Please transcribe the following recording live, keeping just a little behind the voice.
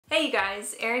Hey you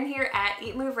guys, Erin here at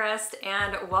EatMoveRest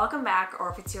and welcome back, or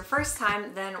if it's your first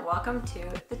time, then welcome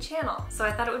to the channel. So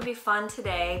I thought it would be fun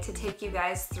today to take you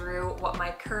guys through what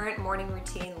my current morning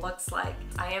routine looks like.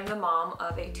 I am the mom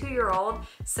of a 2-year-old,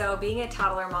 so being a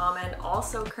toddler mom and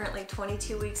also currently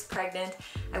 22 weeks pregnant,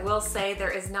 I will say there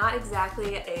is not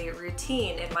exactly a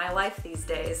routine in my life these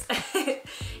days.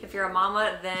 If you're a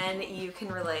mama, then you can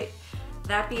relate.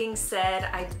 That being said,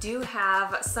 I do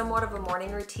have somewhat of a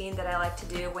morning routine that I like to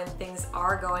do when things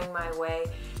are going my way.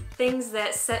 Things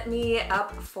that set me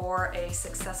up for a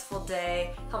successful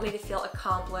day, help me to feel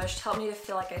accomplished, help me to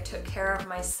feel like I took care of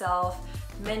myself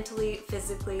mentally,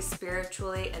 physically,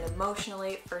 spiritually, and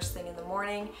emotionally first thing in the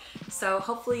morning. So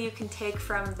hopefully you can take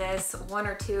from this one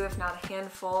or two, if not a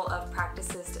handful of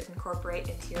practices to incorporate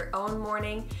into your own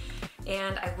morning.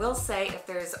 And I will say, if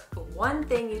there's one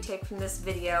thing you take from this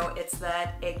video, it's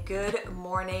that a good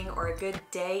morning or a good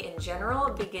day in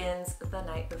general begins the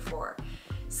night before.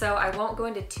 So I won't go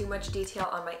into too much detail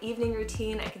on my evening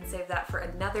routine. I can save that for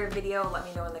another video. Let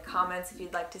me know in the comments if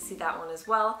you'd like to see that one as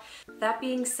well. That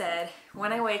being said,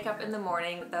 when I wake up in the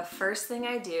morning, the first thing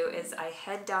I do is I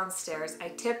head downstairs, I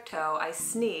tiptoe, I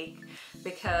sneak,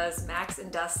 because Max and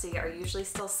Dusty are usually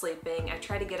still sleeping. I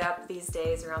try to get up these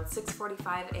days around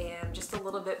 6:45 a.m., just a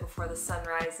little bit before the sun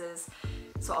rises.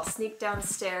 So I'll sneak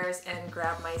downstairs and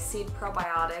grab my seed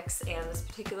probiotics, and this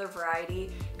particular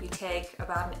variety you take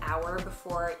about an hour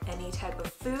before any type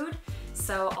of food.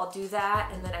 So I'll do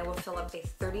that, and then I will fill up a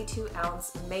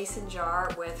 32-ounce mason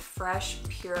jar with fresh,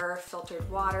 pure, filtered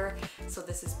water. So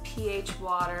this is pH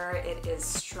water, it is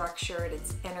structured,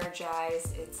 it's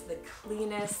energized, it's the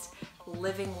cleanest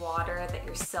living water that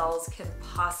your cells can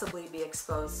possibly be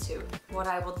exposed to. What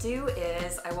I will do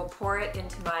is I will pour it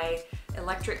into my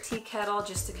electric tea kettle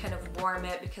just to kind of warm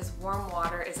it, because warm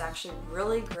water is actually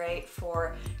really great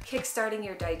for kickstarting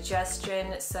your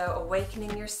digestion, so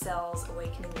awakening your cells,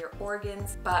 awakening your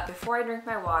organs. But before I drink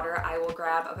my water, I will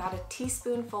grab about a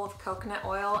teaspoonful of coconut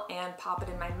oil and pop it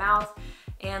in my mouth.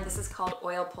 And this is called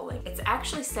oil pulling. It's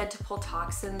actually said to pull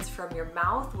toxins from your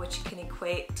mouth, which can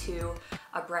equate to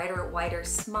a brighter, whiter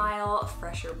smile, a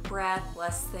fresher breath,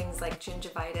 less things like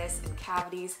gingivitis and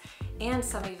cavities, and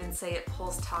some even say it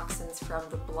pulls toxins from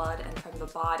the blood and from the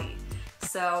body.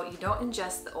 So you don't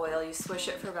ingest the oil, you swish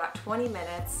it for about 20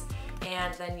 minutes,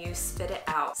 and then you spit it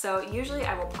out. So usually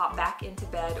I will pop back into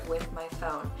bed with my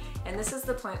phone. And this is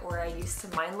the point where I used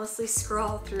to mindlessly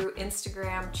scroll through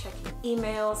Instagram, checking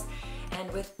emails, and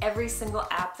with every single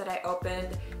app that I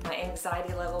opened, my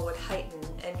anxiety level would heighten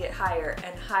and get higher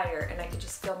and higher, and I could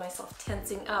just feel myself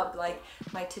tensing up, like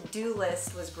my to-do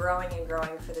list was growing and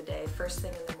growing for the day, first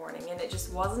thing in the morning, and it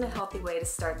just wasn't a healthy way to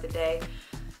start the day.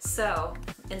 So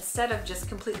instead of just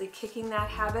completely kicking that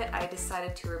habit, I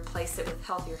decided to replace it with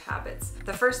healthier habits.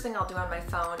 The first thing I'll do on my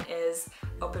phone is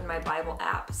open my Bible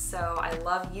app. So I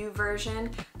love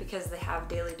YouVersion because they have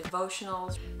daily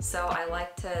devotionals. So I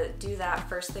like to do that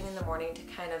first thing in the morning to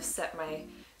kind of set my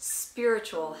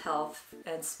spiritual health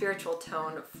and spiritual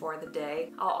tone for the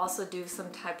day. I'll also do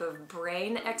some type of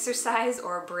brain exercise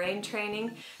or brain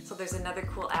training. So there's another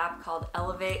cool app called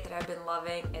Elevate that I've been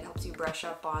loving. It helps you brush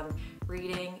up on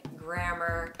reading,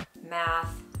 grammar,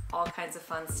 math, all kinds of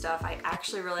fun stuff. I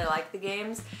actually really like the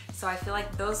games, so I feel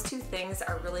like those two things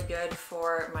are really good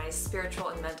for my spiritual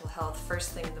and mental health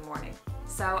first thing in the morning.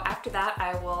 So after that,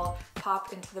 I will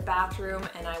pop into the bathroom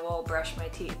and I will brush my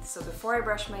teeth. So before I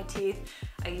brush my teeth,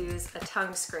 I use a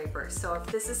tongue scraper. So if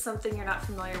this is something you're not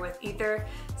familiar with either,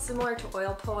 similar to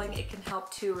oil pulling, it can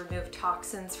help to remove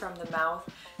toxins from the mouth.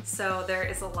 So there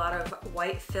is a lot of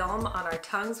white film on our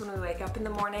tongues when we wake up in the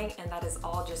morning, and that is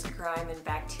all just grime and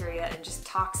bacteria and just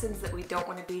toxins that we don't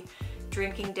want to be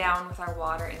drinking down with our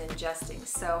water and ingesting.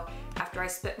 So after I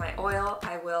spit my oil,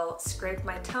 I will scrape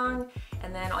my tongue,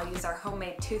 and then I'll use our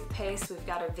homemade toothpaste. We've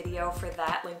got a video for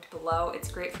that linked below. It's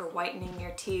great for whitening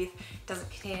your teeth. It doesn't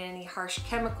contain any harsh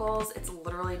chemicals. It's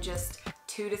literally just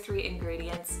 2 to 3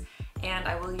 ingredients, and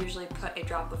I will usually put a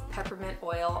drop of peppermint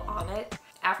oil on it.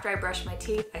 After I brush my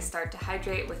teeth, I start to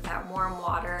hydrate with that warm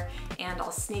water, and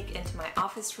I'll sneak into my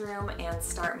office room and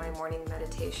start my morning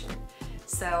meditation.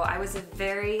 So I was a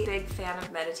very big fan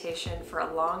of meditation for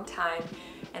a long time,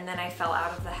 and then I fell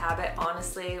out of the habit,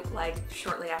 honestly, like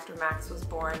shortly after Max was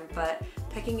born, but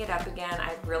picking it up again,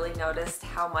 I've really noticed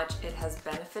how much it has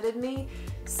benefited me.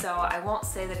 So I won't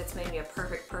say that it's made me a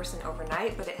perfect person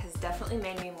overnight, but it has definitely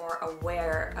made me more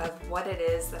aware of what it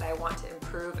is that I want to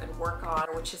improve and work on,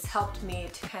 which has helped me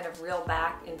to kind of reel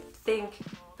back and think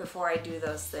before I do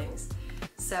those things.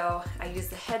 So I use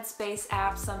the Headspace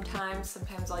app sometimes.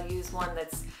 Sometimes I'll use one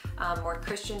that's more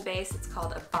Christian based. It's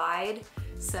called Abide.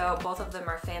 So both of them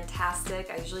are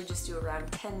fantastic. I usually just do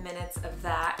around 10 minutes of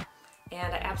that.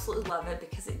 And I absolutely love it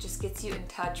because it just gets you in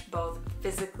touch both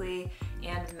physically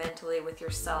and mentally with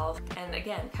yourself. And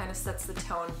again, kind of sets the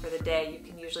tone for the day. You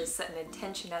can usually set an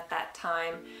intention at that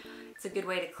time. It's a good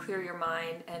way to clear your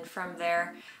mind. And from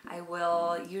there, I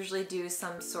will usually do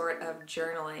some sort of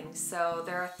journaling. So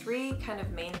there are 3 kind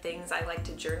of main things I like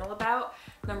to journal about.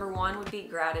 Number 1 would be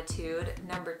gratitude.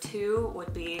 Number 2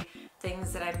 would be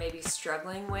things that I may be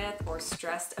struggling with or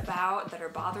stressed about that are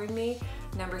bothering me.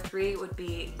 Number 3 would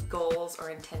be goals or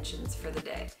intentions for the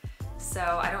day.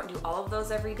 So I don't do all of those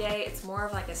every day. It's more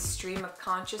of like a stream of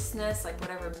consciousness, like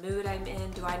whatever mood I'm in.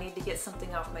 Do I need to get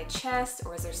something off my chest,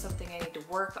 or is there something I need to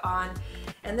work on?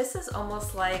 And this is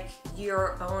almost like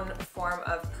your own form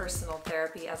of personal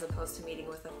therapy as opposed to meeting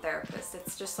with a therapist.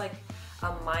 It's just like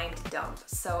a mind dump.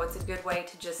 So it's a good way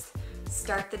to just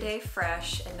start the day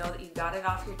fresh and know that you got it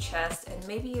off your chest, and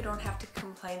maybe you don't have to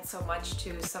complain so much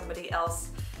to somebody else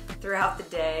throughout the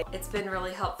day. It's been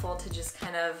really helpful to just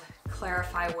kind of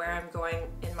clarify where I'm going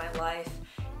in my life,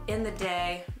 in the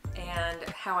day, and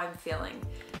how I'm feeling.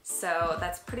 So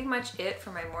that's pretty much it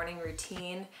for my morning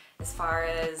routine as far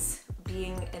as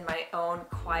being in my own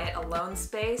quiet alone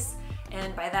space.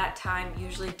 And by that time,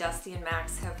 usually Dusty and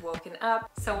Max have woken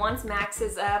up. So once Max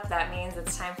is up, that means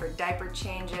it's time for diaper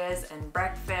changes and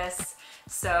breakfast.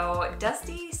 So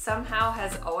Dusty somehow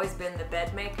has always been the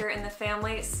bed maker in the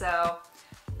family, so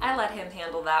I let him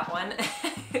handle that one.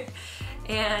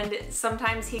 And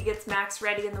sometimes he gets Max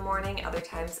ready in the morning, other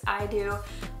times I do.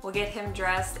 We'll get him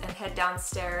dressed and head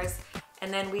downstairs,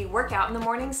 and then we work out in the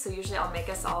morning, so usually I'll make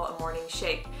us all a morning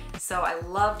shake. So I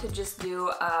love to just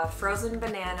do a frozen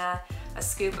banana, a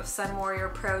scoop of Sun Warrior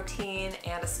protein,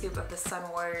 and a scoop of the Sun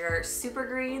Warrior super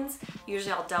greens.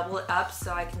 Usually I'll double it up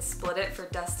so I can split it for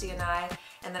Dusty and I.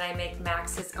 And then I make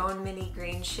Max his own mini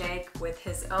green shake with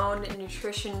his own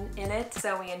nutrition in it.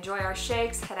 So we enjoy our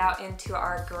shakes, head out into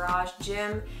our garage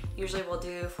gym. Usually we'll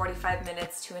do 45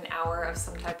 minutes to an hour of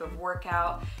some type of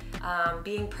workout.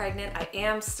 Being pregnant, I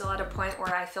am still at a point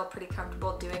where I feel pretty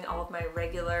comfortable doing all of my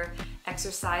regular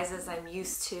exercises I'm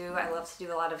used to. I love to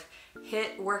do a lot of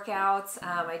HIIT workouts.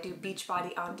 I do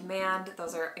Beachbody on demand.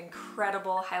 Those are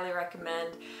incredible, highly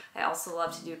recommend. I also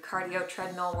love to do cardio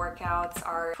treadmill workouts.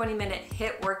 Our 20-minute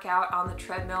HIIT workout on the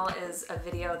treadmill is a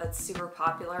video that's super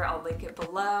popular. I'll link it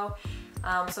below.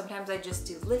 Sometimes I just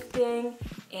do lifting,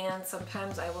 and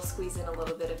sometimes I will squeeze in a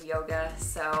little bit of yoga.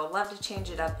 So love to change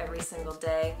it up every single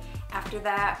day. After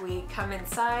that, we come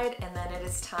inside, and then it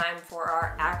is time for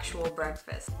our actual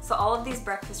breakfast. So all of these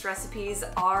breakfast recipes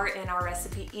are in our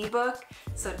recipe ebook,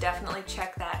 so definitely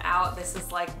check that out. This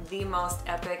is like the most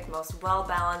epic, most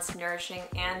well-balanced, nourishing,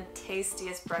 and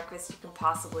tastiest breakfast you can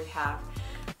possibly have.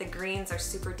 The greens are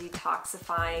super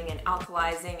detoxifying and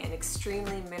alkalizing and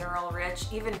extremely mineral rich,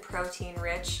 even protein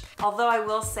rich. Although I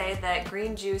will say that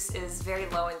green juice is very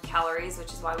low in calories,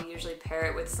 which is why we usually pair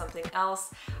it with something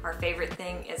else. Our favorite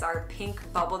thing is our pink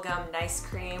bubblegum nice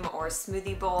cream or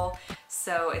smoothie bowl.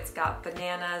 So it's got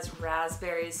bananas,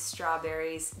 raspberries,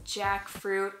 strawberries,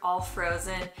 jackfruit, all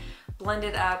frozen,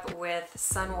 blended up with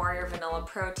Sun Warrior vanilla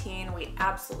protein. We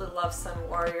absolutely love Sun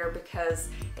Warrior because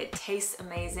it tastes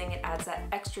amazing. It adds that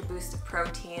extra boost of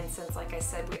protein since, like I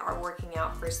said, we are working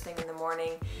out first thing in the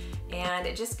morning, and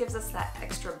it just gives us that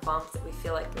extra bump that we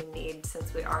feel like we need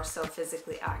since we are so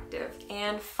physically active.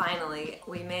 And finally,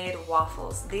 we made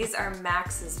waffles. These are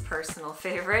Max's personal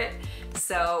favorite,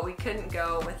 so we couldn't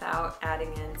go without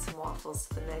adding in some waffles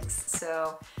to the mix.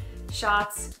 So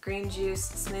shots, green juice,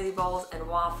 smoothie bowls, and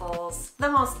waffles. The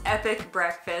most epic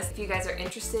breakfast. If you guys are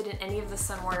interested in any of the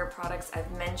Sun Warrior products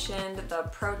I've mentioned, the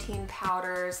protein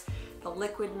powders, the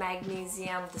liquid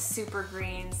magnesium, the super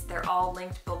greens, they're all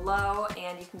linked below,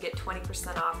 and you can get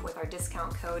 20% off with our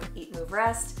discount code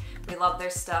EatMoveRest. We love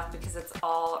their stuff because it's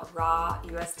all raw,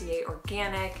 USDA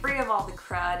organic, free of all the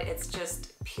crud. It's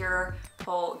just pure,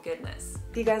 whole goodness.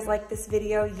 If you guys like this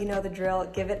video, you know the drill.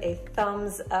 Give it a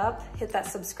thumbs up. Hit that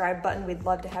subscribe button. We'd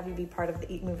love to have you be part of the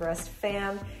EatMoveRest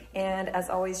fam. And as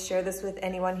always, share this with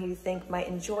anyone who you think might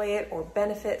enjoy it or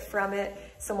benefit from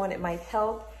it, someone it might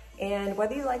help. And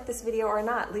whether you like this video or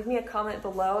not, leave me a comment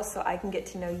below so I can get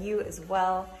to know you as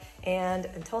well. And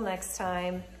until next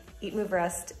time,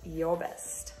 EatMoveRest, your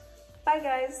best. Bye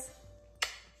guys.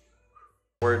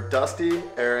 We're Dusty,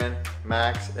 Erin,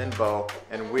 Max, and Bo,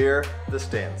 and we're the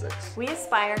Stanzics. We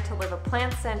aspire to live a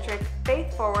plant-centric,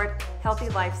 faith-forward, healthy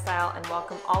lifestyle and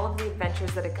welcome all of the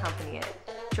adventures that accompany it.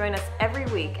 Join us every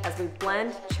week as we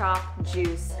blend, chop,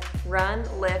 juice, run,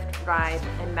 lift, ride,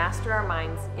 and master our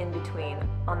minds in between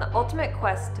on the ultimate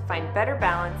quest to find better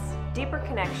balance, deeper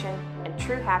connection, and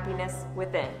true happiness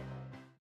within.